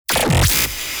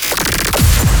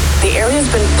The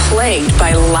area's been plagued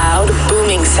by loud,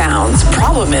 booming sounds.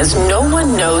 Problem is, no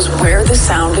one knows where the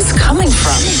sound is coming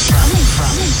from.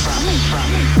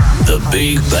 The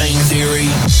Big Bang Theory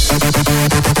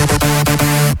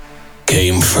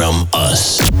came from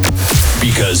us.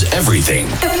 Because everything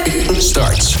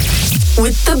starts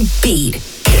with the beat.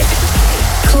 Kick.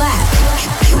 Clap.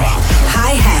 Drop.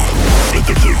 Hi-hat.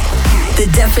 The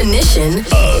definition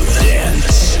of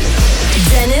dance.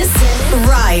 Dennis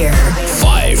Ruyer.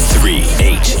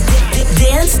 538.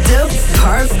 Dance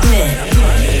Department.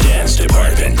 Dance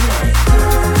Department.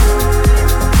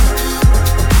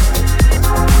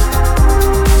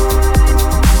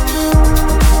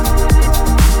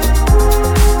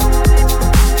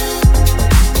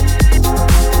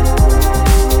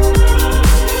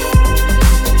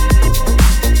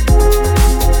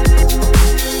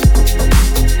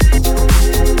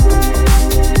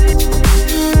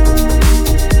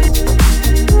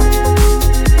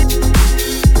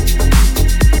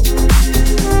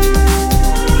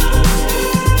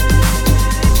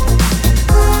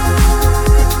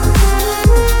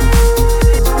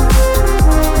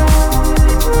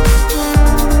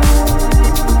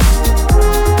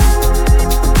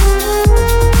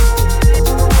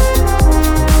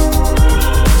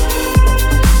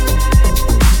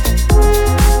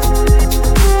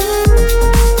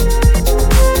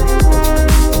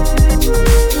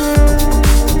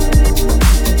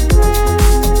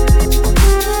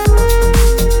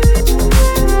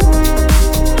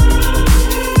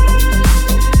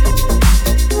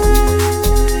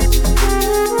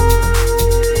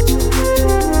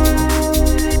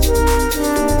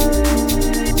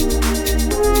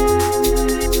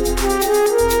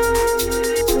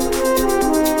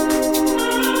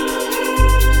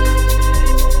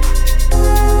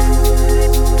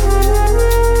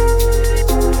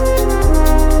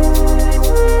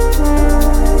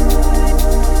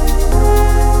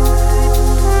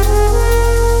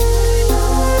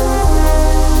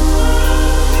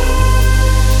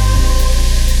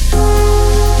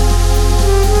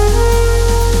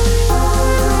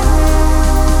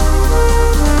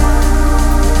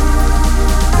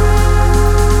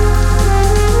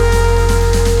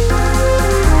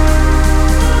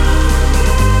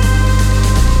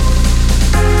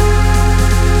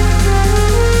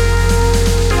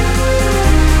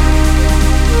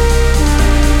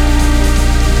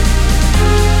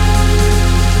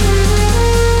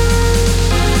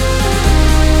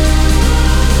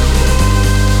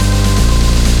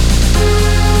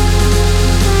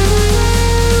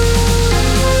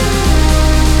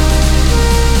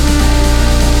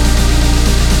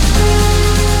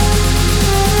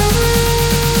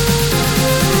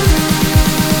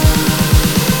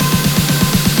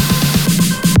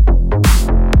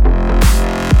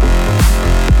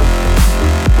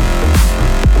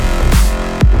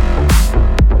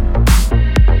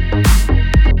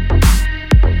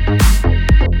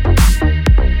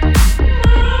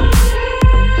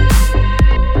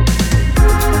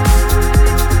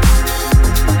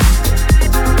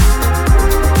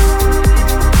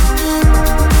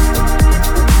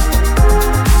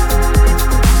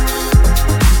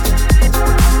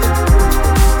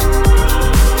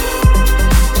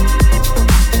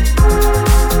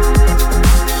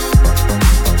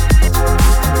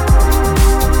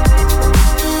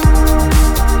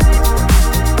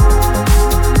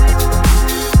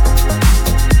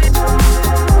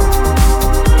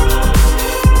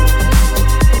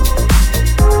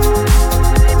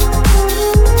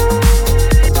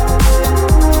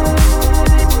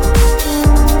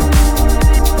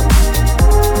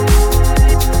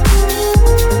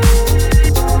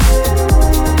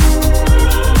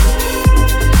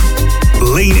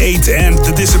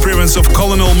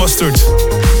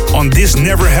 On this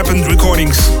Never Happened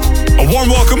recordings. A warm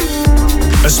welcome,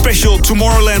 a special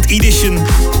Tomorrowland edition.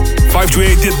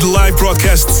 528 did the live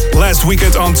broadcast last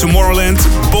weekend on Tomorrowland,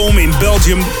 Boom in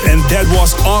Belgium, and that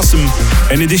was awesome.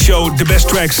 And in this show, the best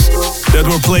tracks that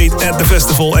were played at the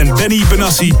festival, and Benny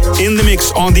Benassi in the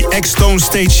mix on the X-Stone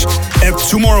stage at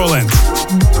Tomorrowland.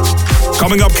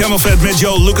 Coming up, Camel Fat, Matt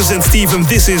Joe, Lucas and Steven.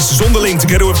 This is Zonderling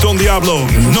together with Don Diablo.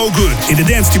 No Good in the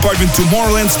Dance Department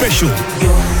Tomorrowland special.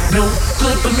 You're no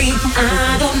good for me,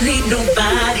 I don't need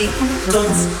nobody.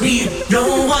 Don't need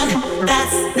no one,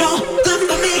 that's no good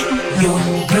for me. You're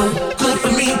no good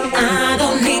for me, I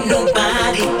don't need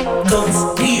nobody.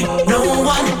 Don't need no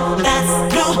one,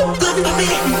 that's no good for me.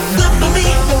 Good for me,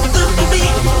 good for me,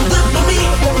 good for me,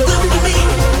 good for me,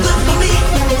 good for me,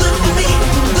 good for me, good for me,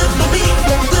 good for me,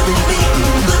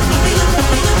 good for me,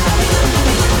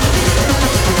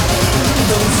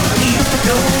 Don't need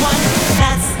no one,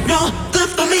 that's no good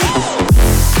for me.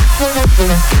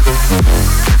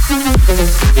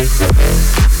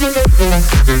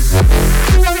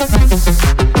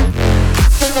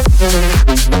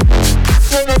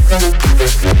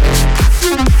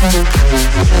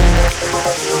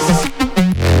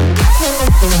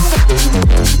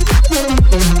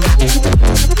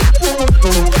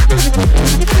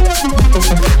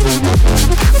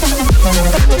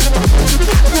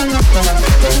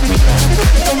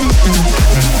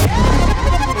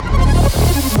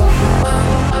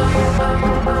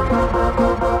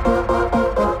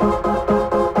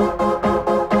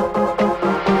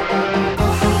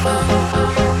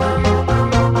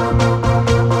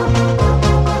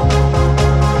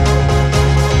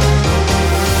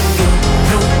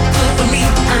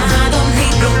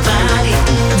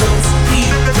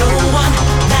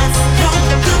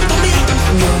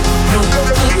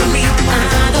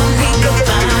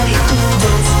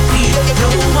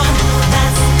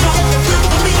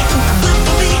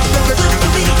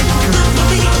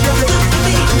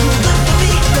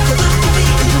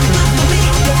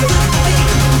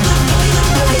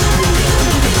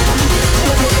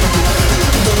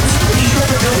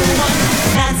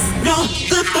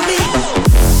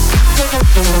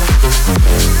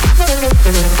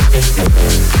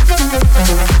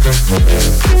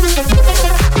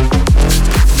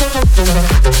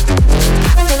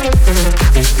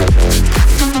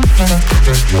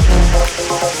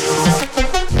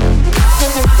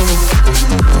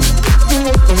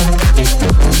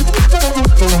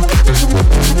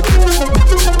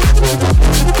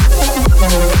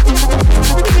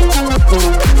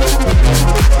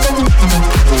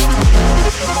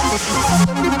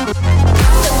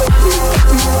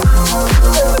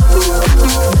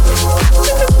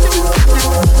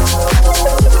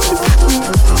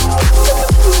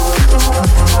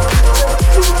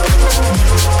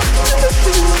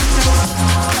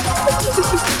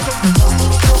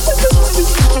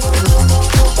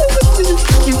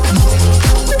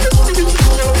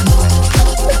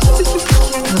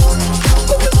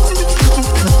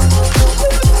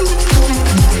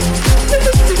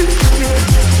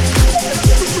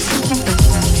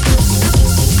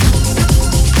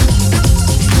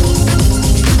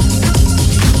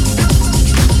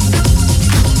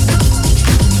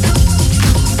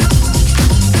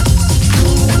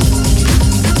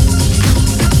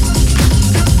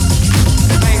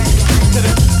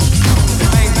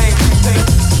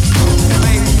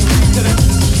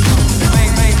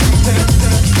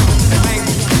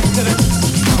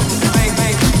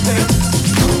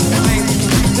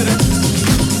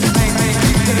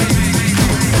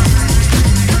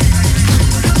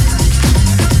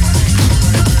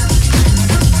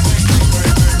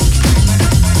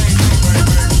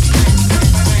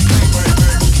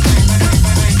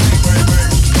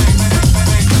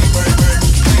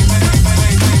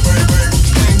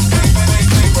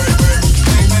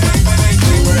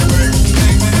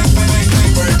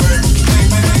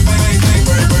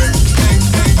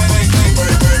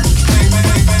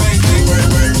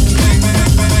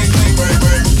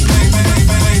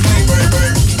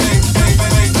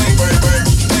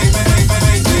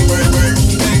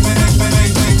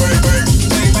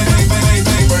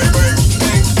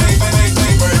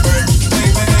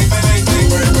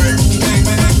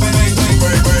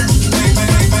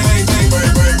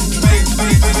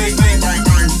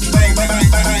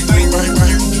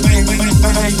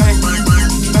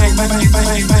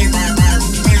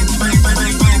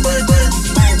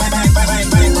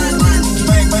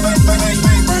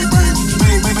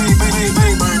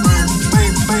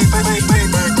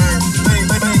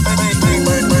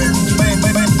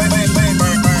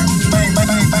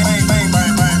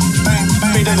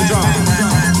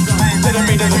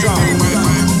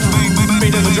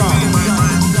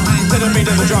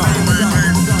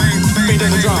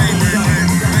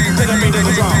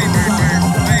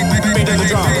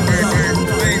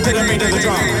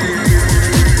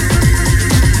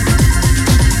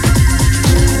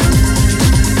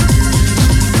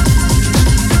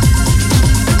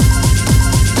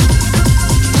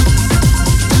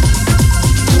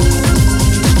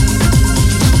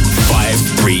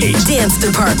 Dance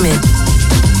Department.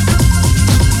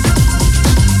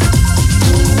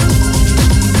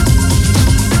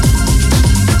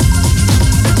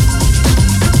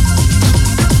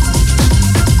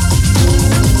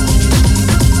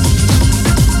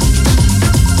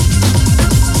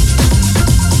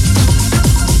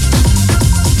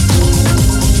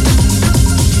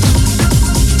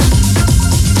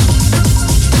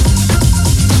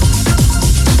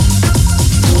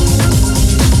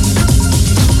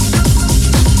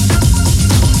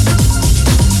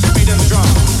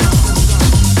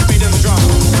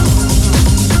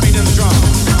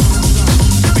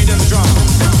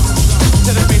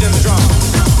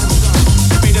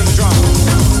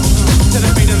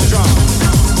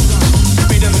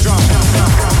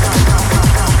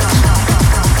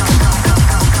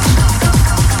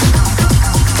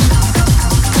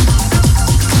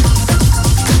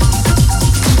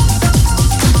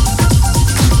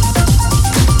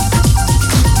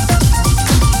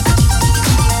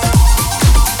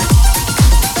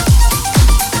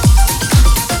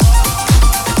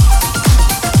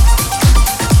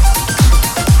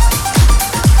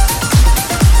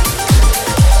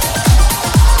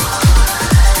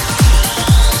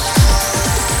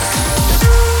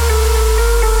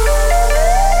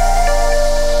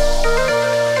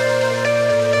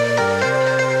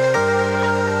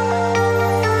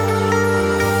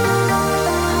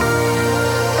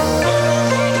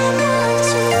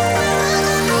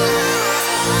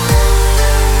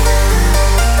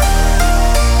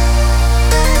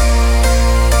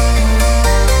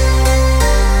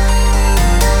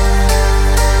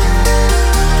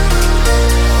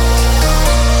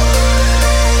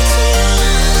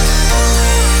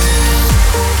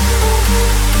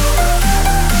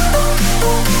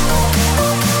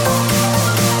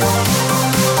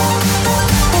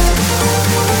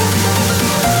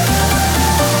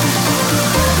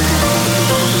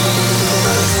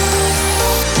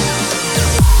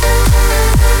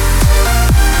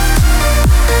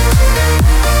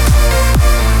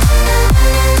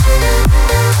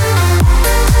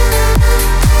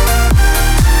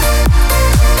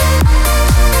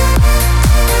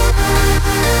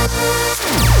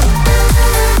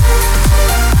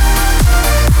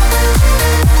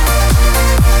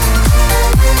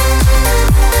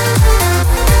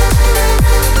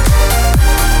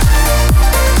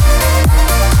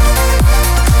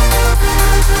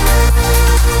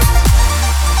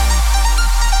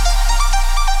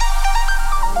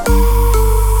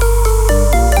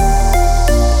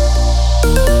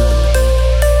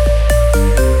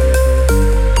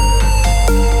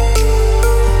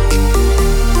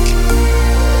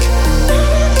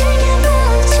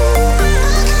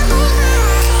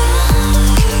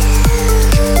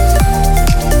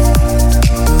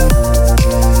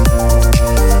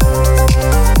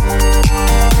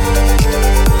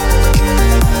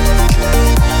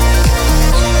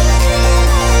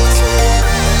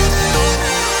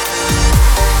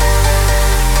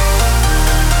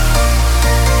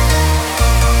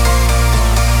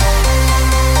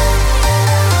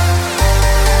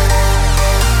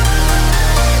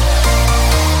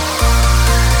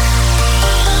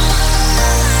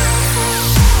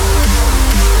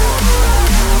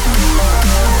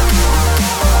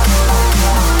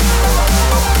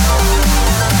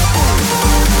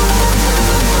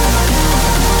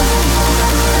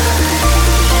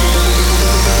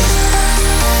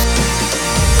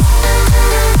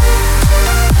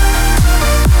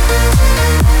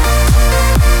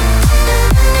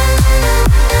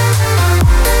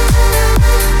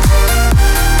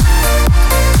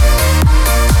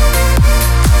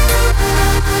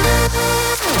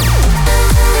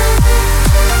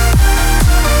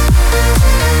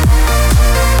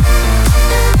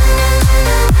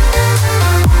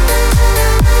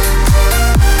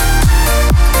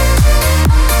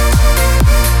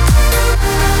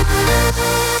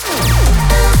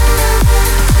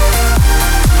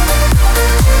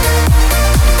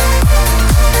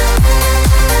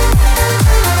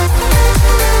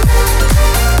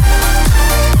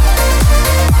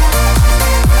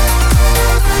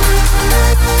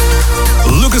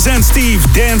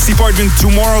 Steve, Dance Department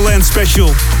Tomorrowland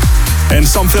special. And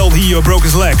some felt he broke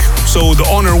his leg. So the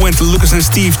honor went to Lucas and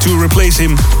Steve to replace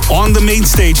him on the main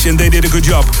stage, and they did a good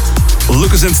job.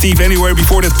 Lucas and Steve Anywhere,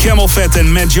 before that Camel Fat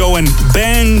and Matt Joe and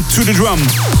Bang to the Drum.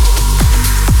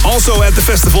 Also at the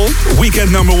festival,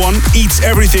 weekend number 1, Eats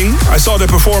Everything. I saw the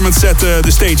performance at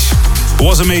the stage. It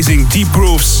was amazing. Deep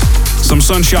grooves, some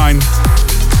sunshine.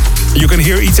 You can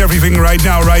hear Eats Everything right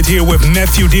now, right here with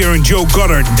Matthew Deere and Joe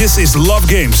Goddard. This is Love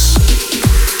Games.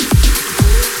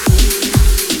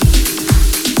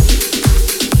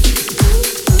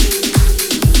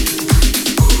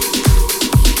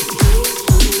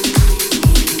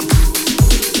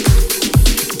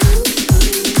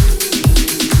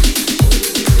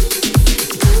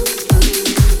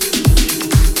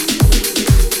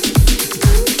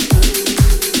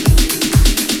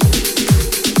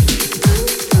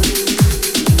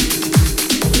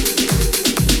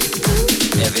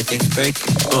 Break.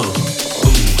 What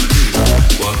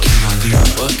can I do?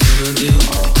 What can I do?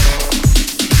 What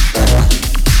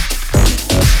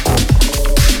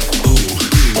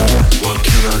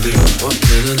can I do? What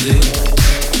can I do?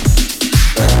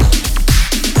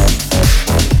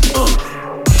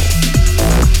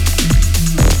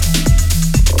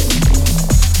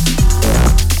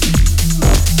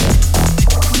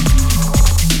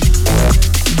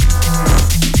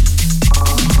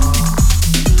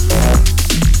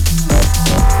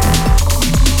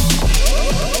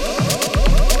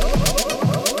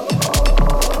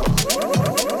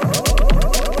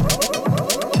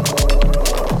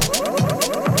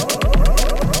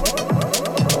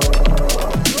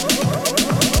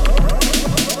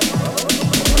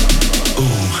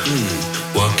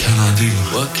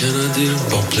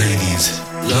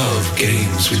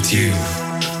 With you.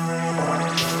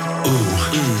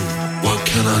 What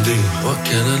can I do? What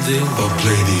can I do? But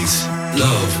play these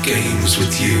love games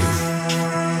with you.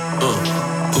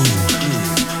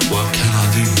 What can I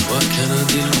do? What can I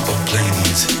do? But play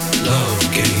these love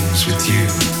games with you.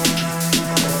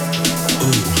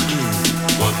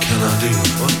 What can I do?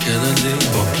 What can I do?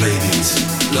 But play these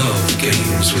love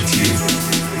games with you.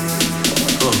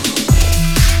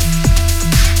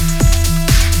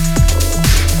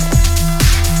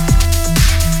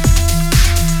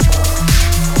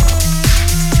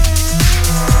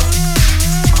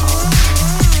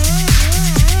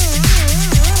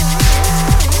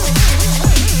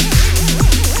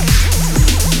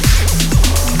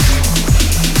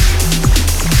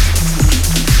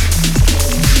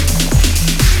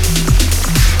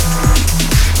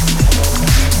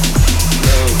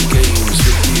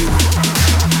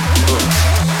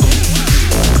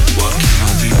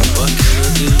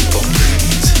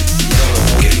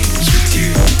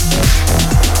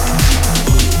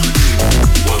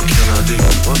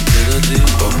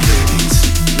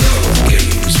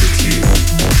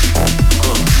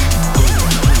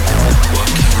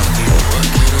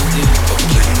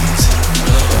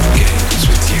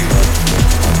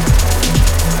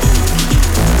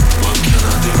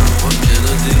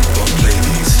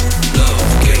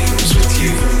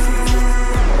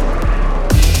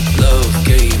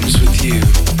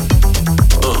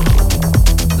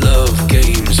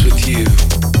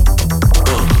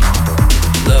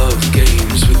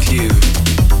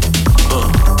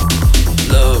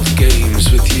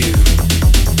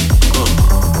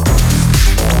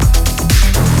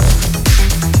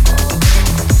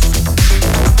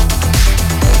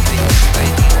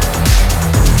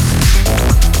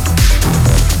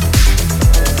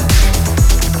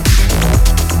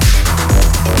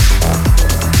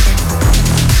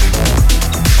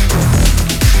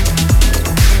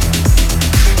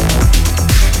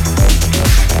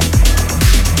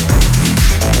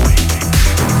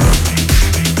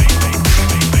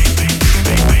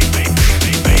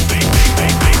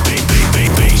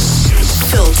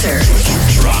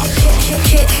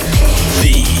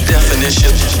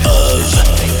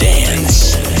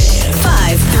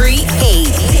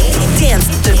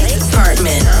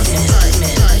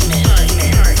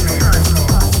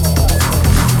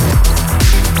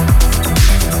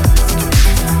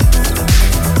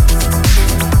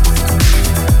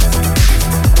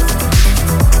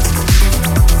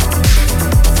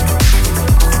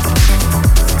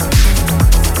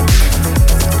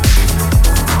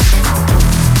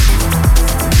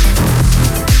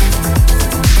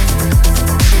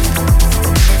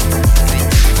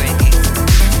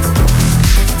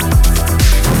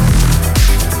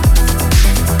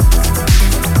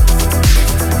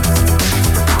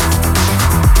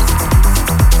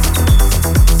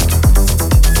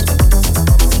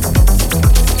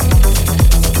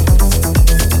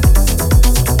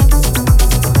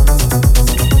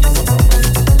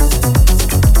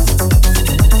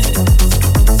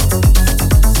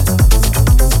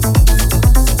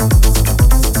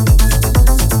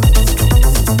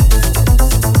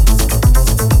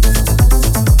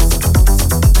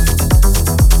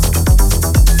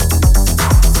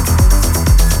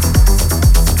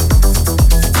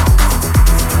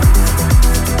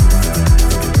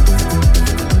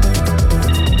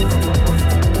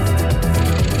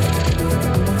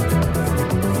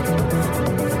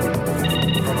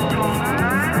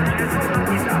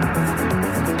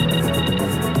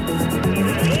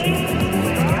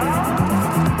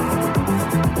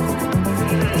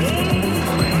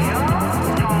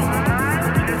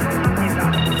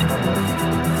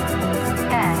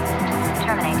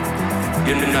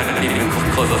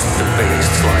 follows the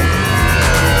baseline.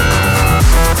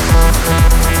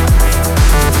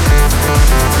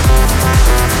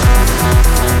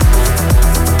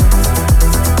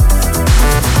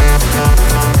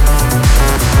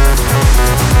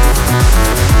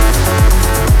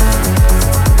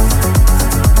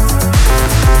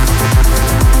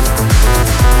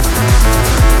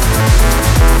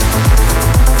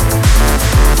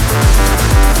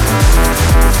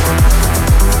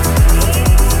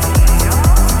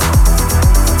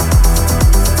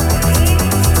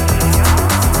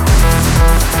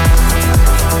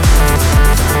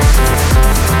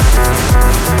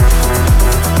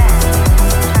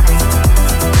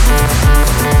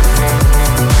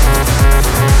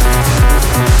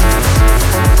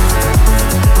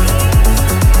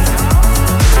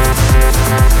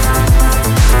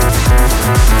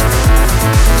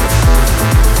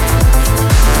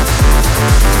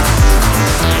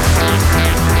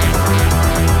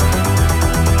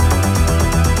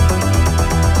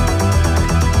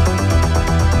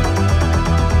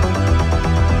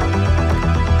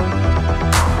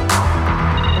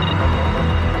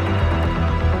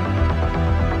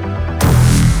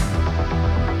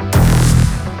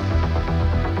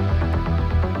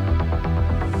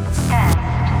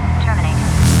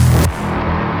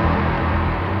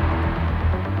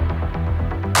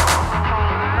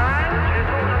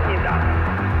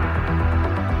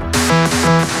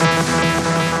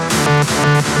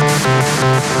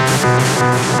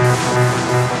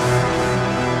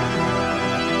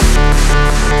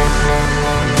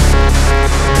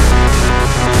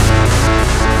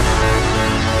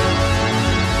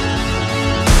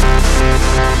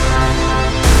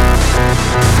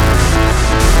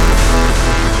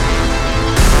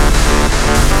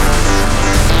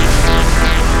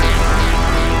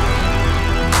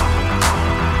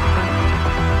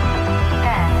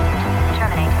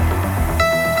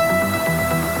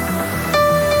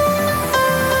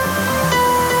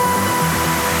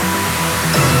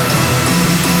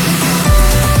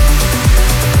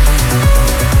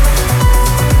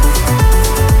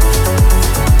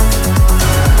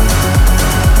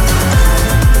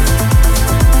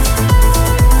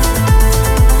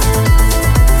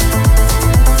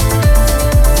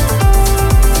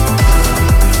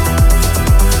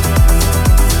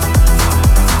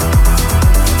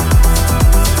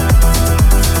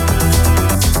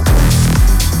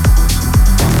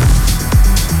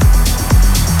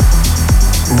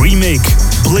 Remake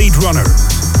Blade Runner,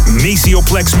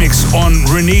 Maceo-Plex mix on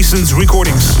Renaissance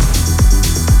Recordings.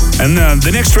 And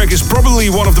the next track is probably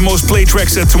one of the most played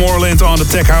tracks at Tomorrowland on the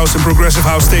Tech House and Progressive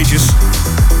House stages.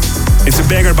 It's a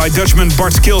banger by Dutchman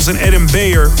Bart Skills and Adam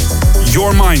Beyer,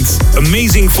 Your Mind.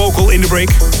 Amazing vocal in the break.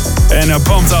 And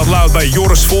pumped out loud by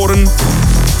Joris Voren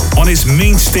on his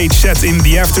main stage set in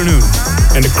the afternoon.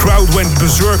 And the crowd went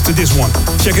berserk to this one.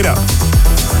 Check it out.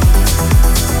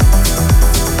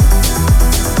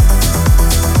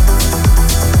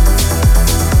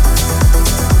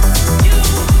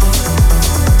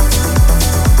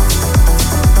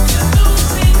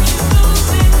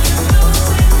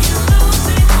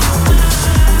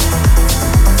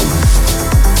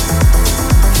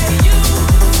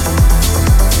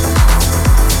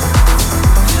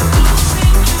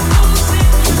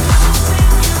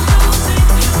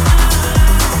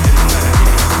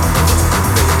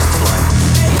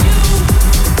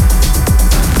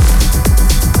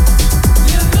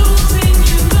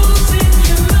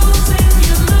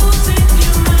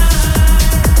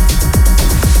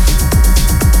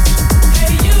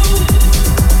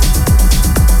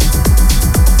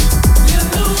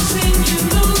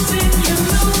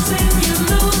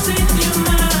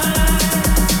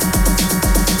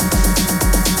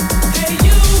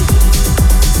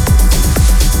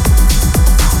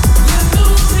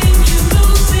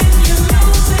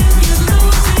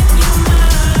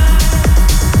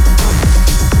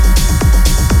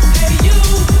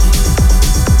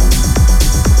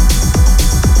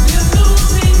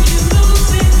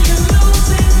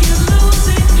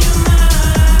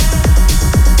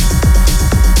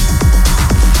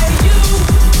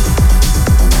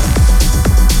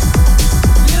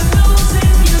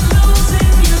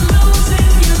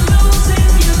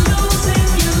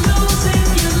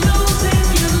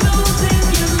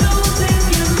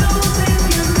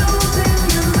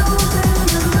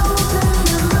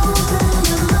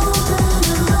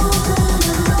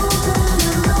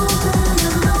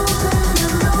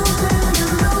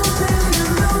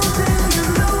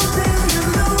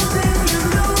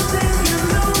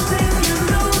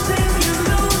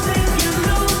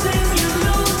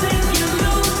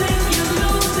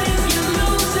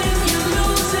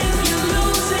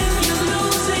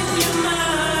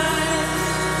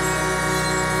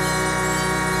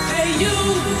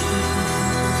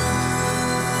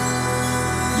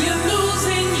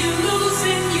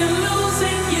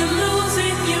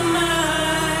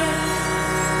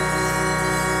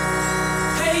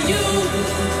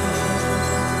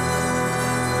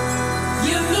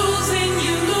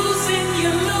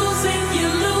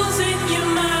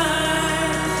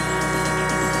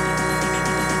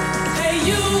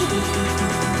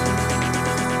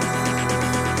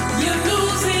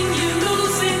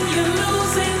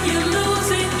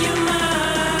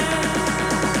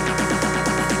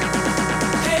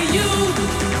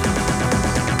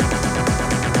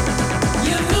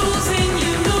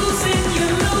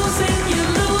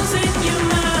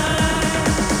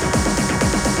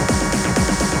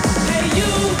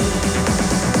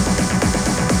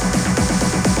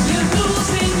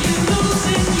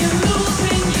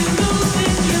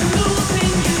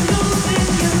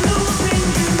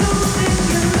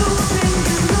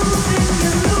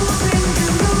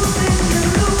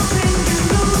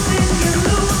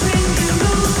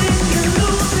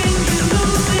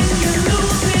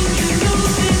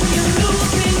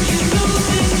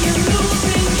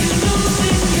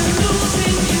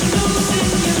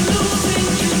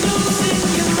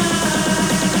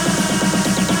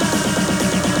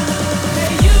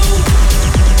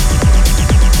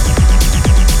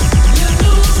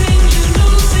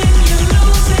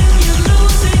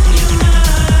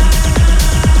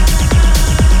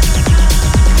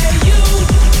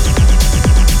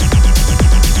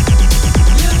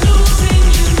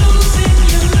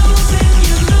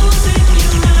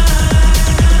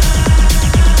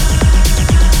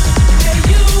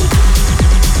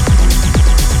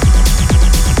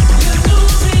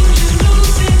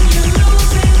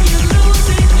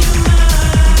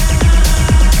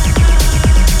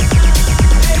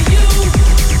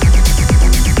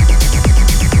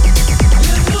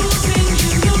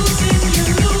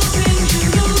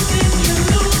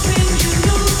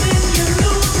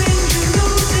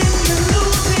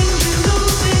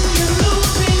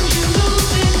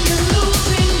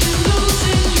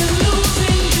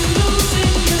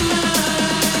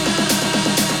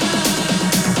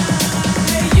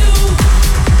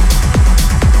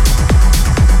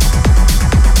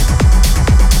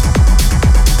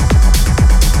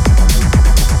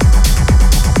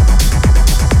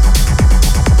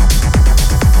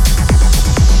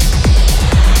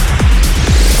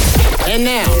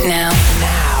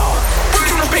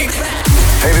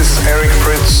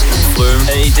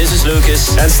 This is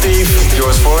Lucas. And Steve.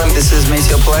 Yours for him. This is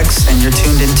Maceo Plex, and you're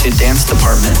tuned into Dance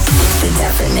Department.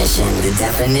 The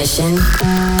definition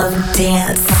of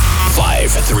dance.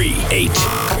 538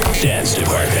 Dance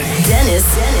Department. Dennis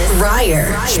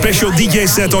Ruyer. Special DJ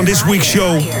set on this week's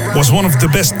show was one of the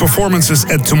best performances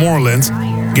at Tomorrowland.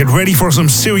 Get ready for some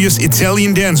serious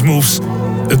Italian dance moves.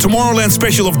 The Tomorrowland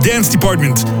special of Dance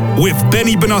Department with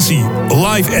Benny Benassi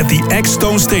live at the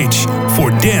X-Stone stage for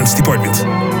Dance Department.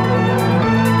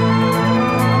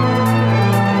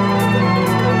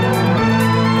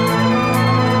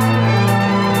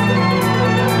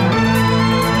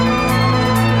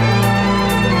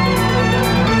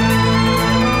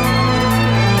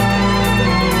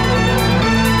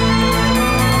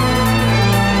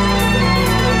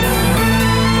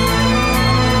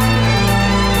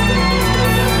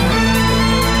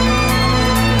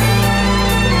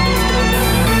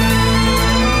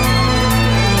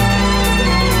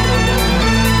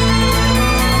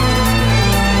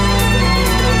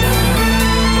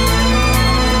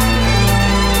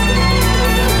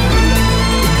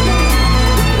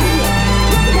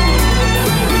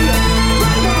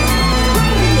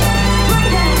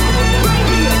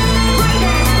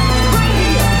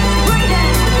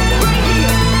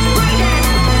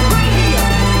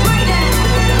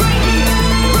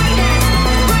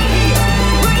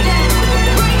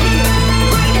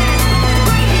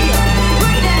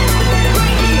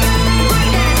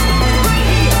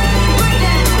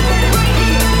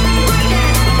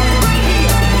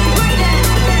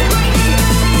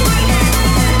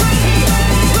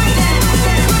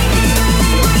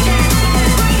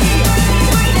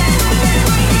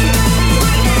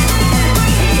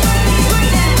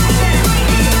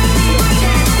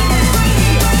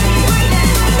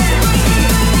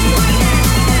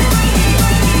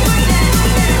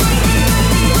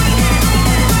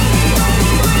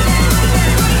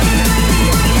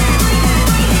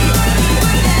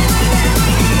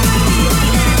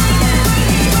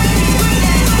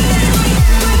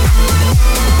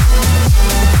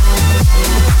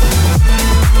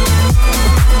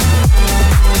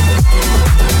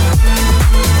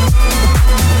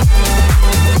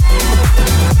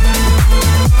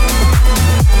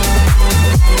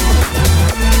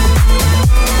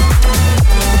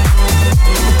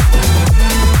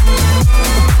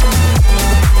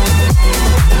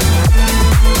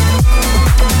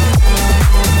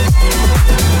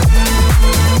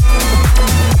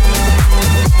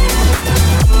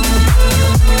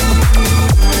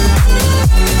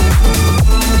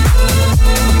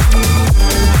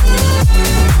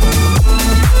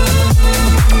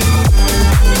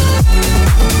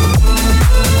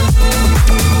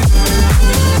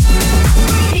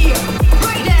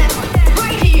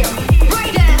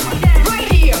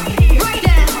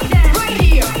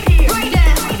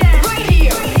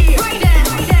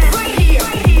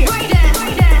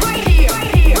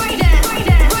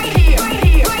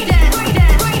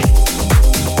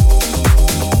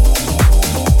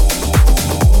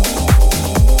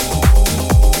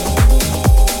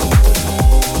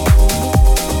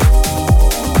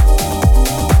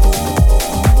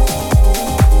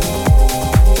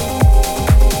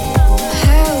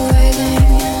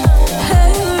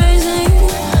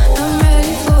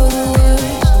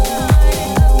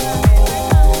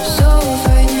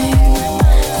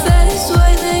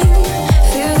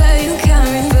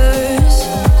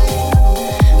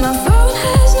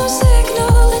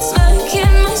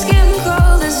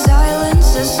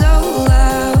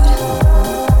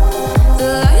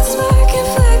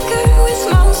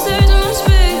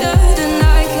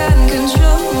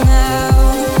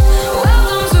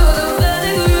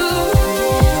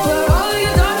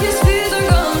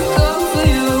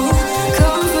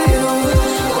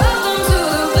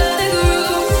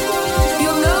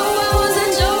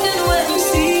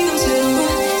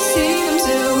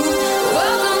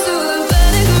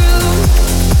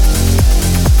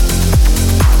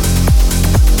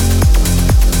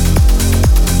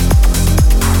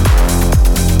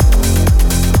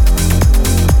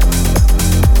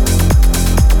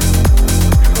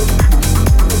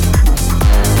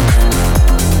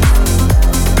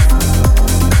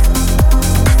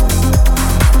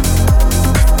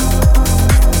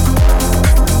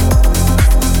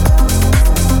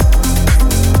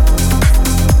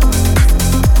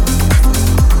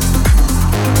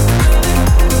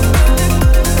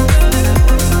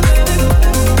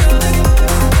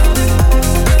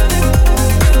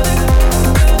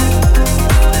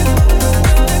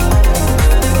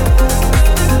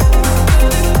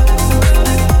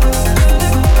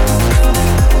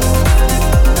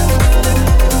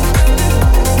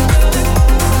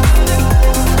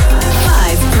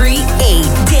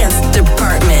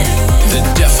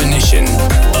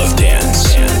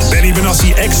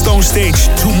 X-Stone stage,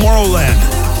 Tomorrowland.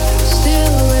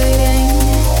 Still waiting,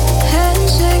 head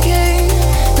shaking.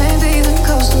 Maybe the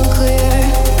coast will clear,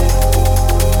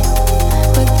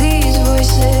 but these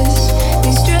voices,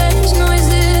 these strange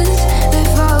noises, they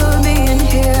followed me in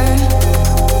here.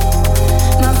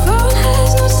 My phone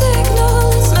has no signal,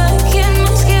 it's making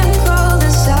my skin crawl. The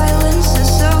silence is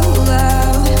so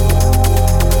loud.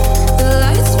 The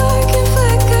lights spark and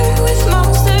flicker with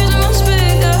monsters much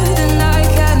bigger than I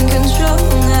can control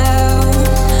now.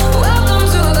 Welcome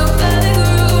to the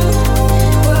playground.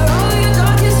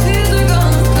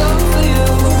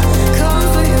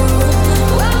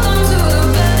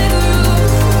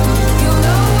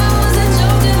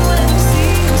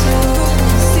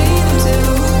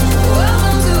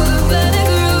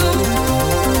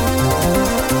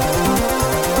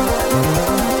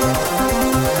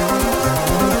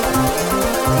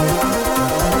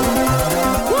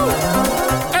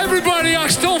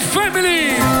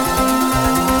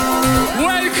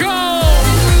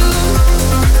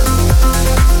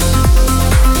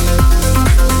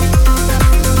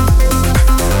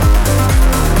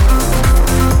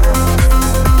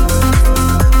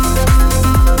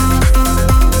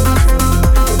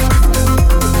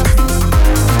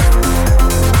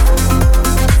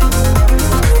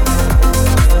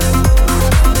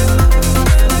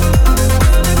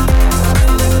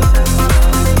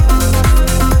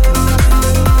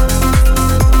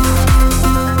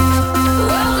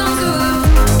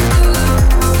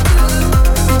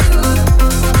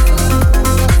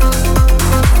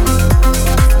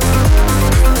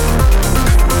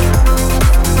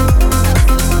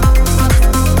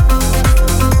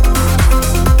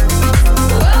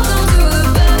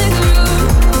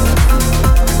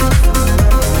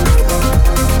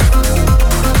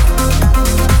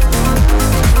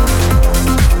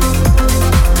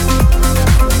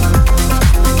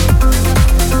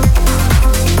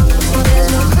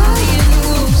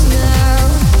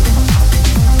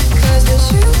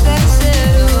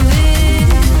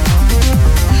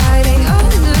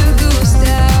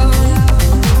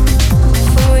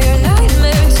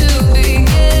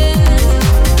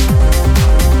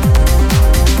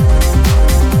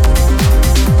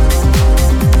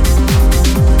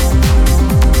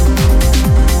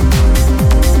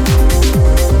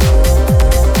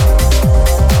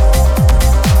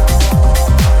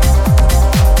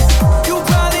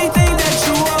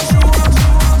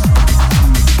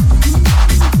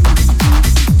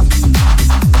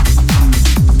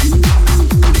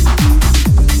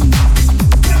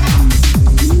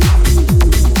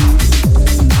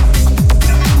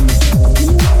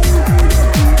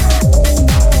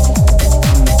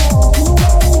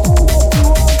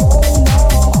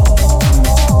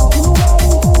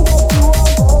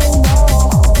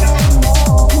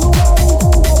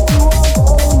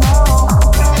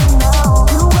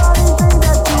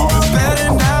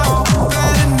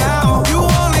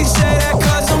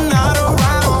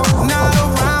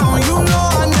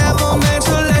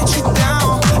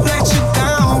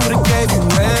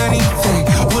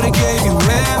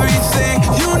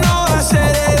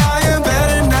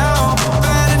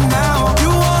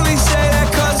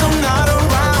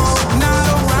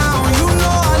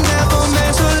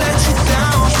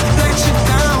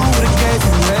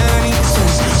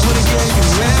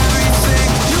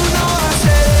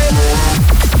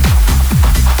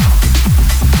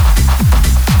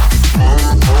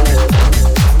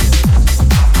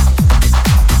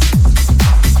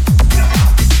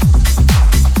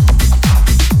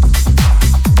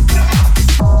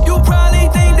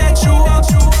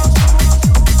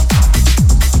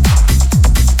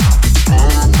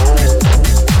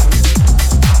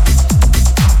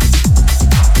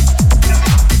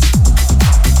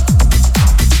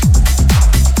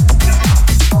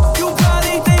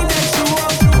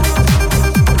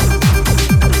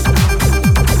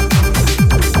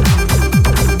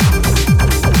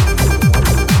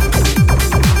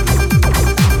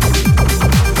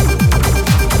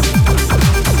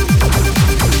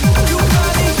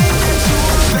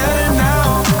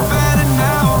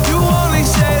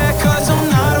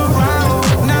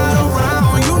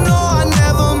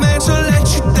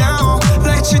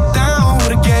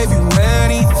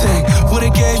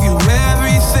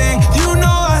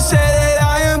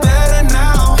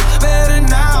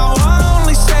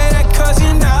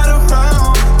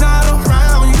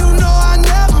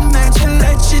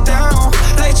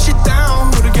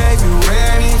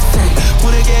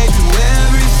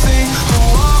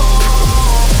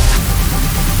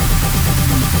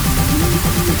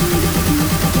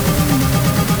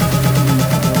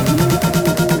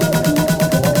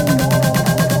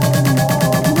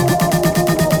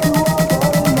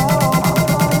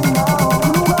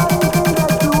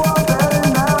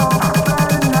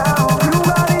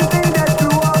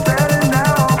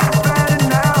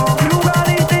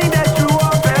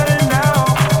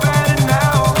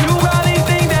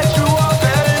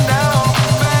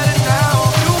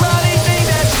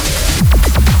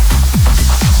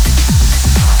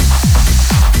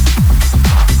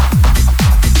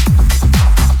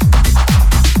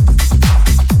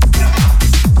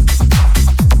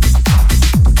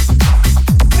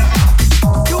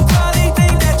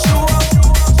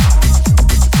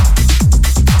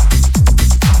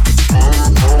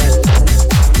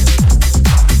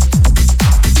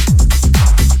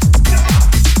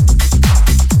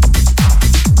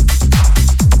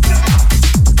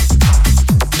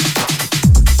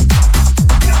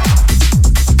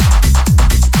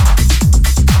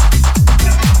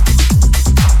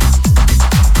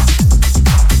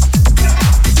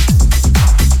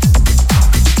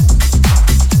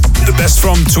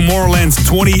 from Tomorrowland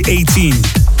 2018.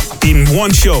 In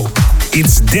one show,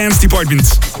 it's Dance Department,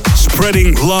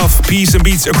 spreading love, peace and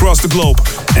beats across the globe.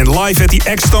 And live at the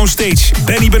X-Stone stage,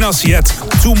 Benny Benassi at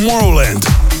Tomorrowland.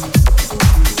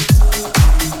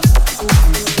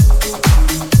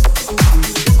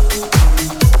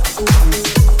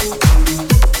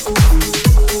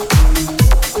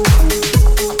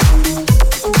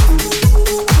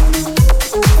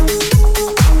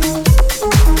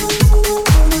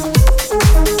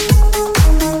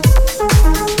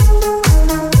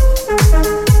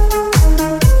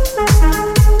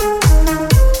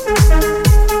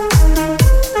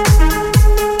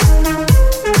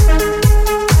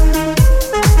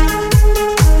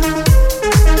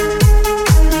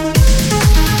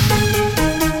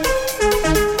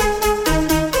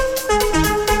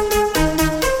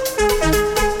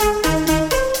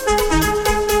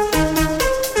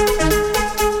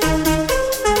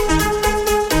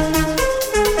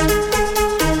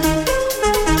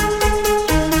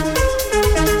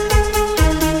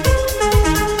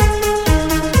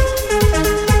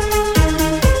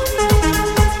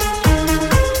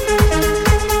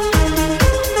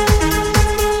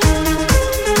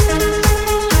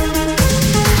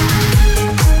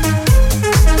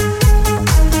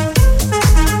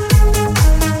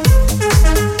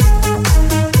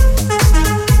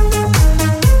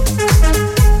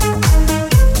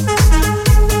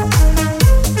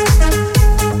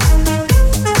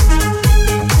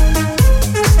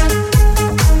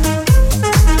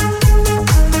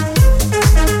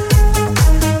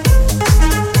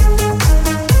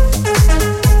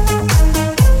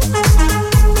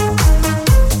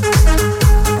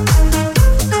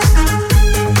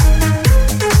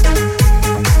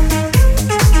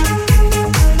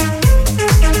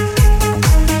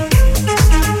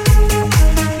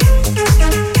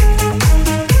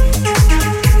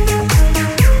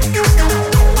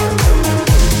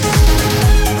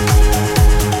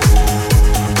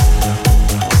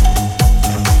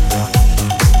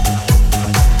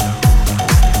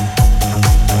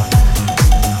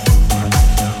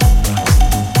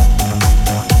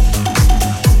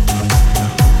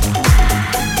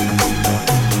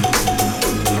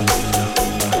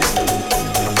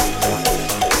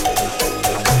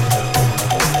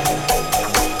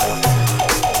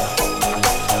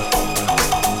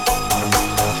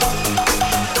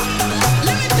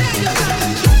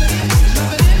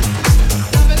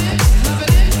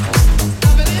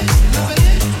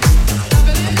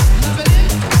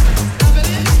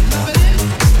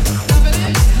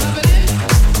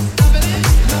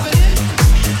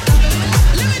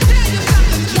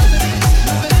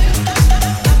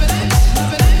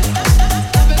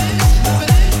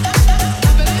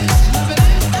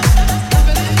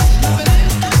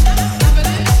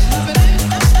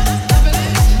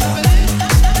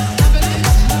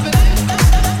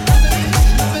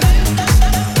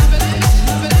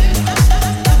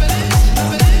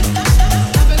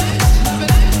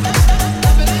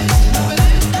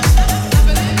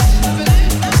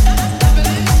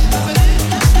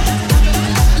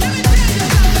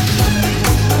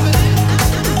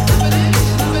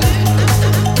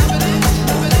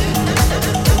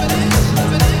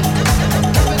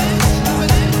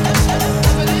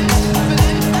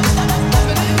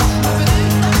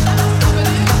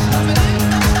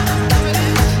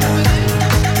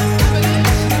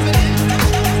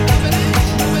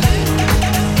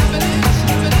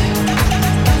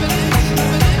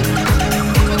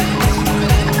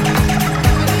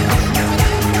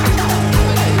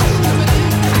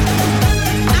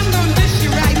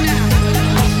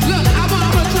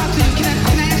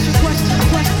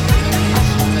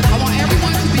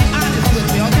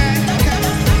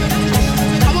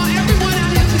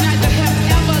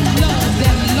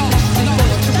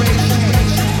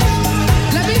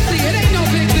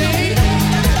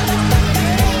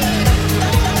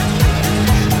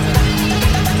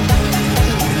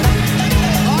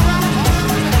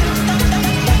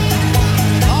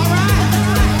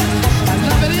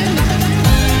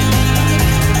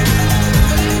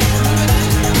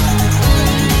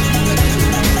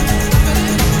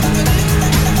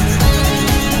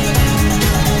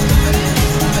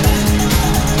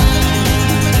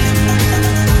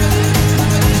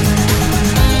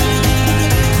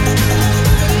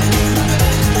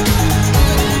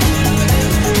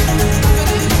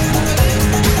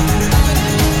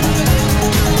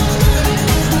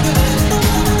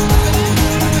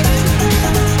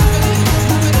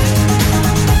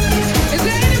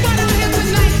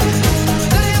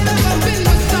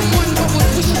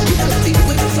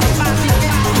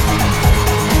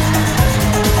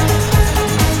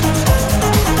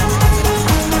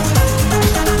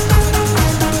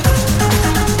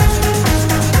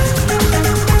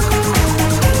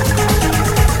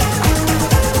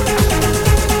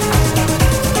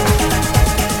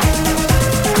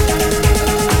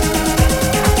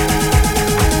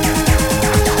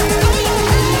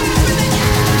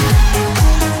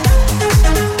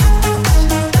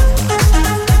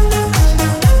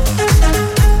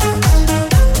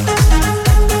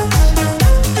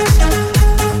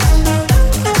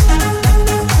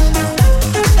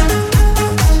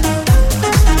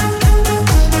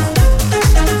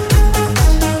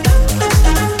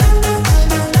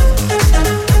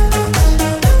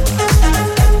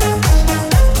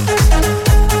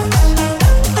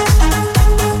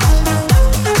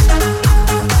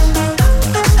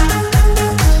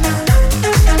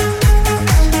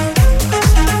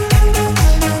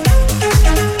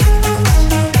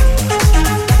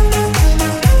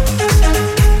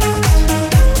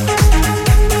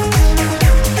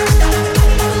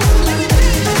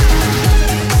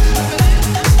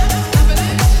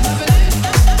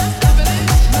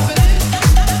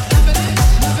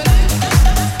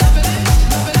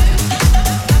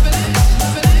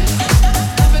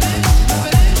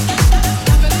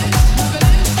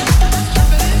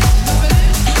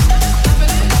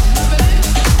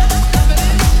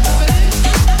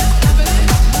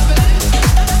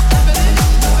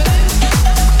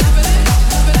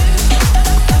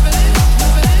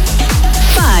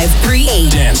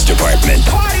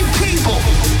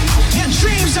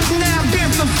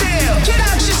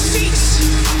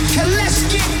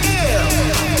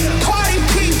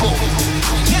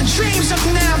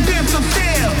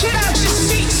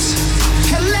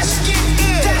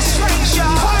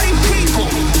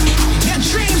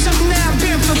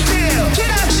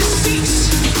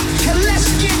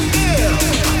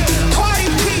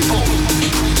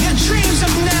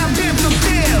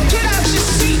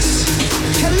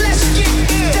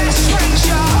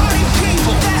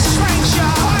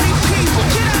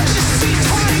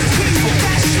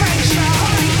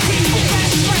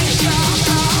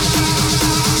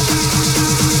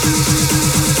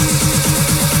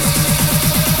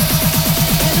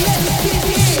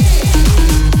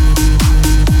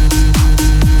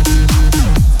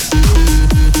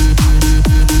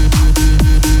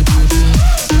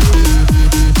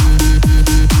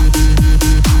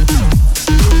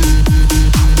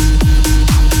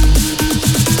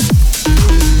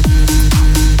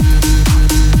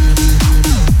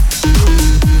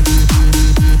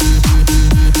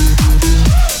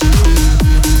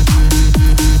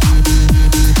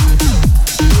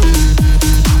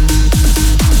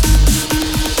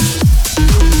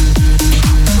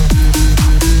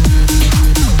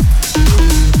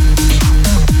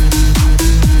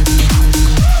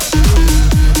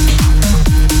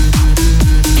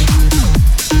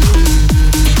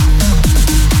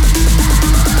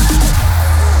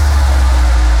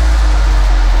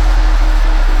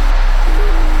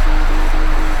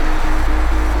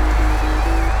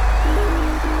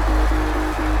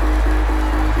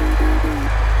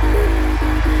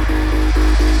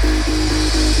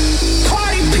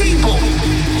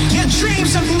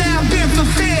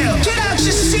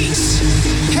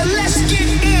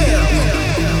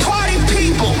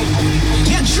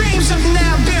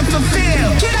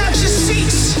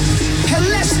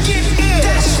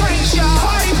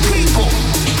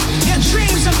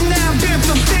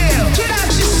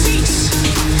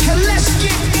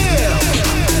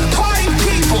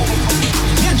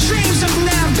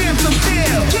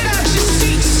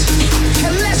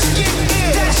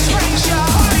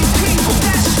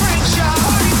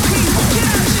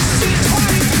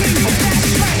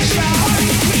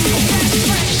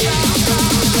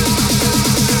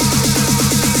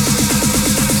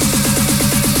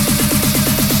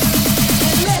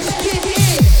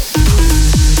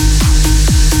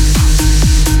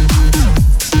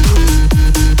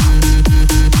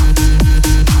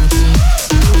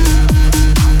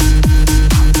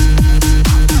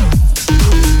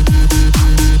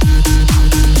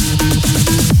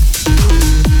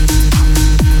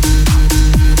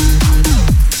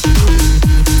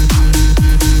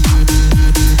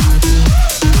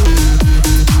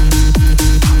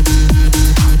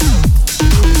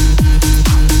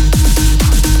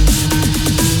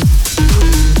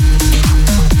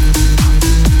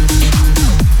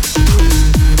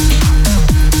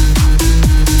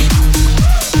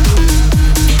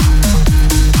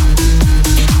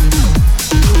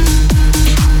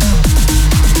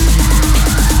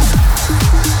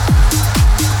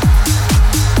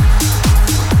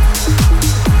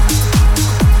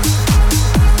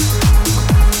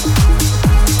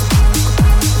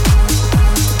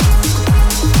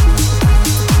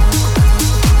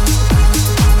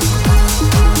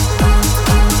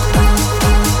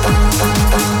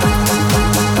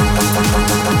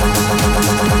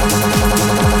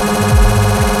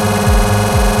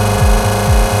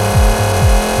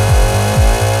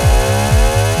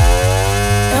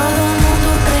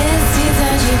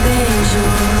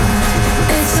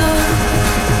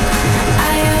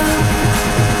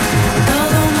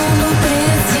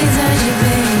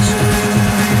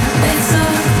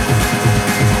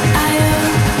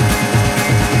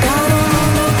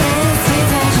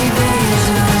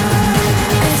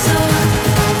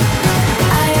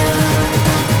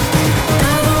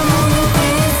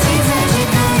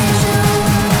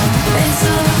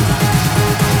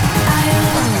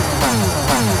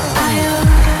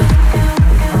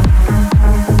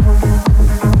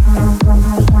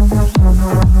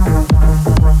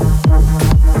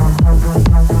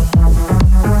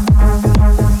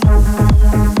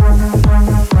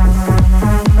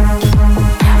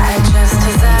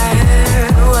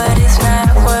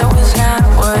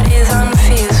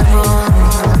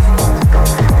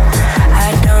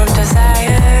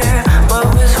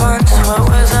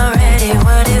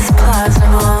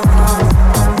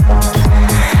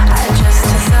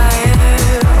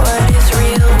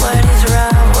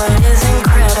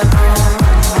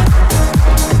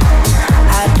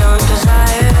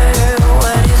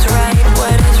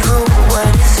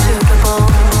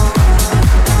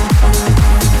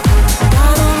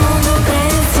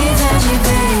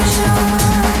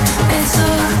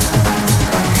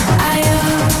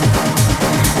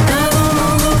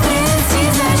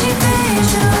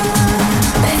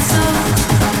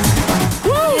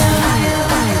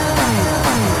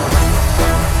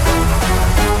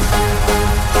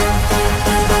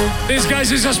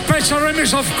 Guys, it's a special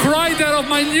remix of Cry That of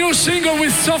my new single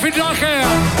with Sophie Darker.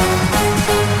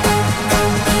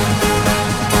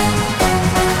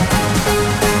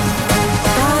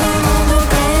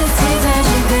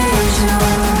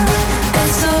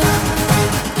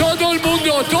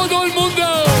 Todo el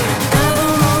mundo.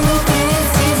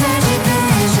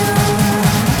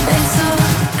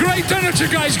 Great energy,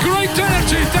 guys. Great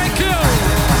energy. Thank you.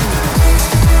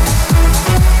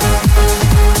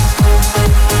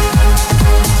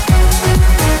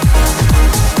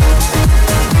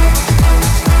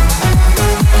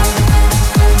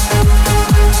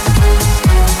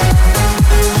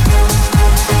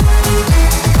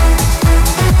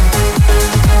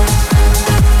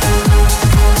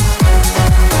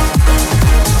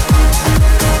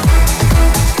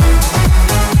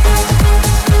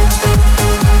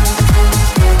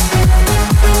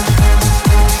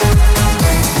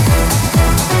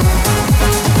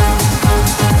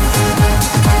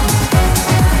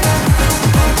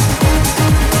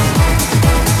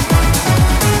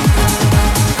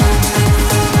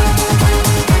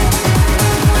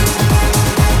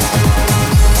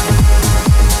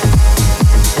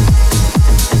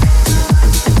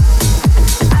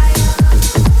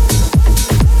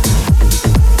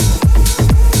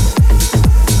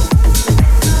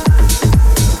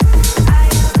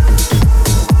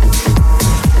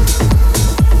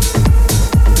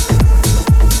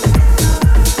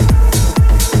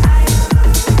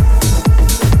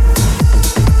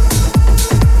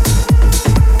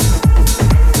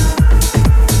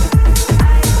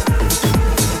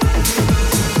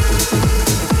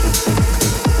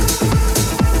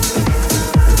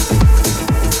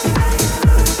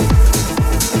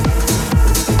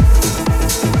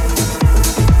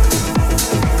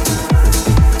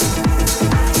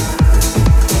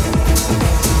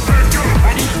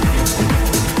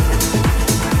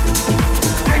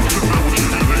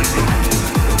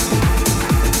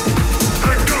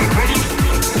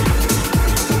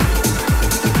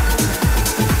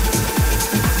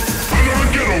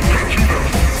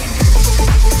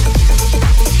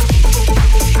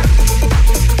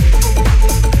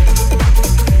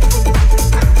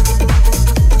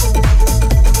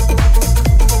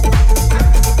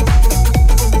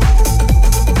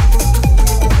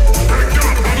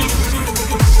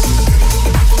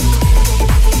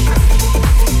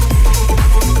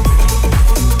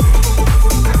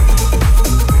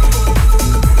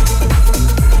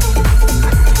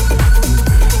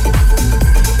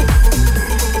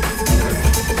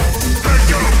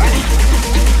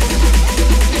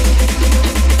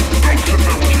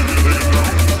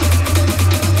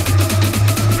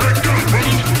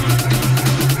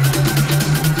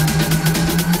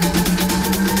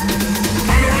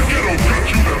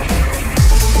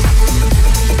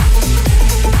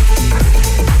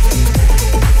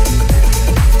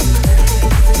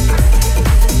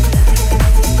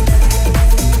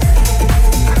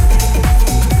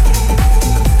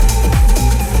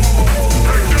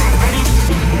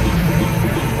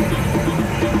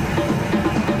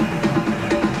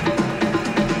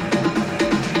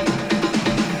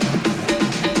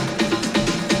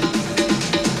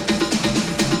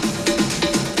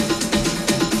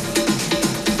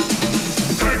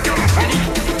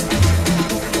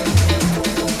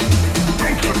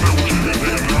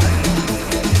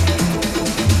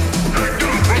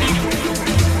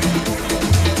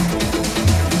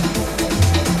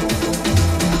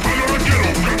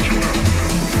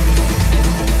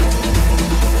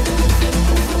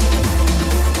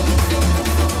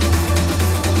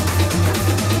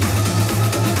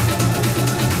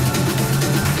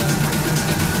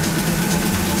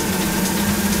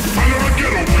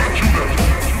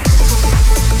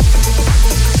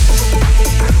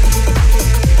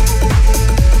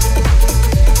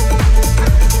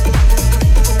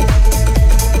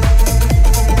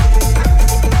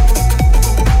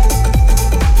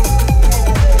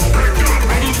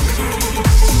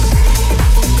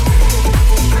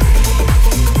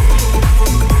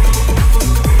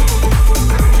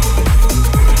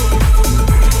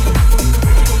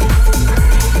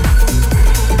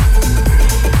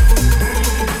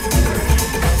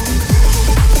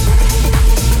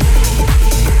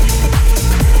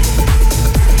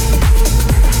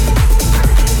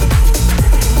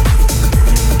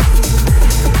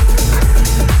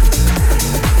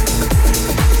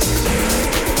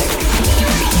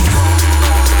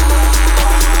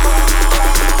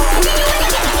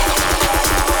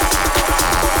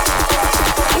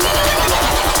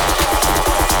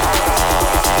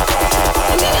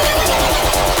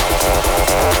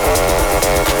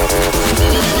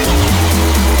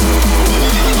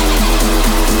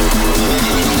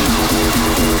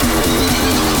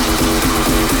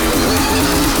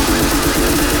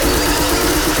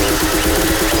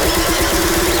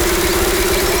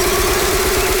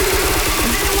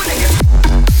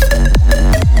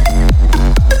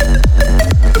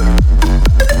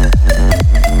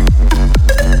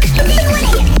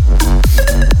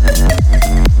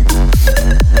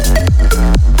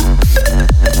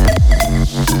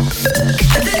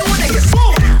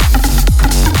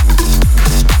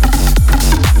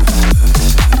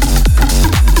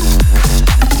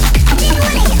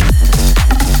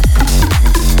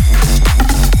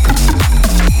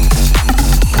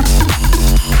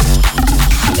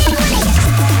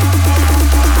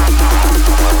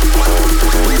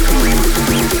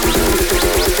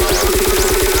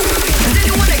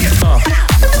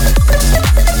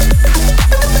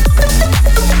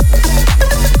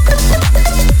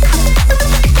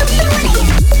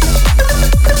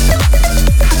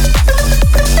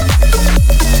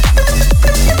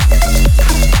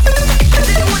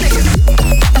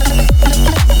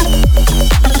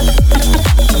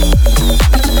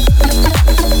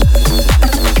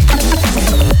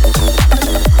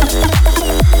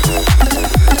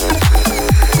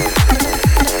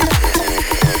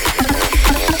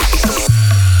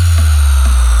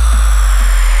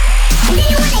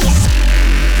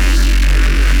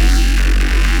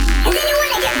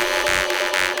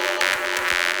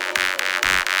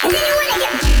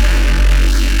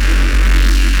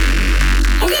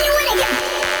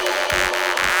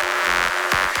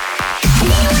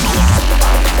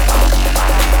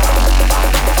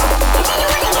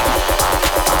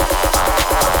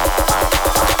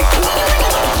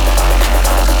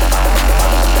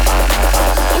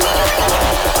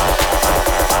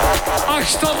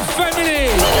 me.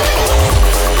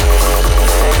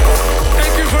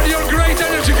 Thank you for your great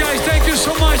energy, guys. Thank you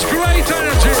so much. Great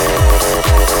energy.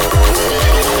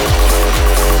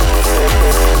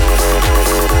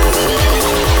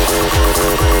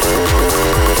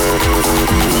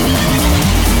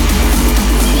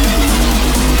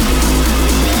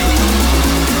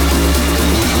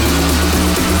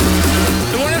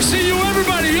 I want to see you,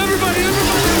 everybody.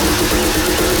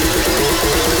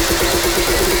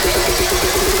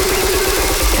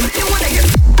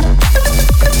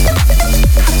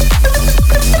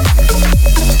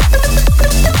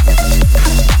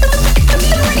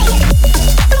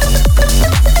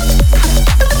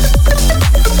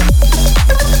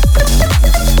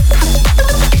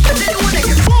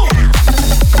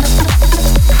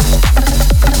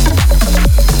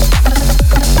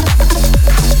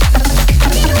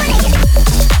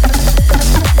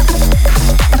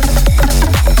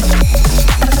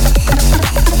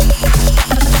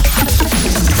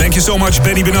 So much,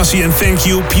 Betty Benassi, and thank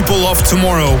you, people of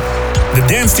tomorrow. The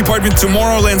Dance Department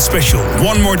Tomorrowland special.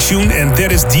 One more tune, and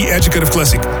that is the Educative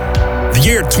Classic. The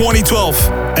year 2012,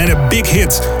 and a big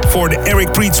hit for the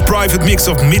Eric Preet's private mix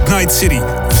of Midnight City.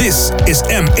 This is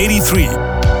M83.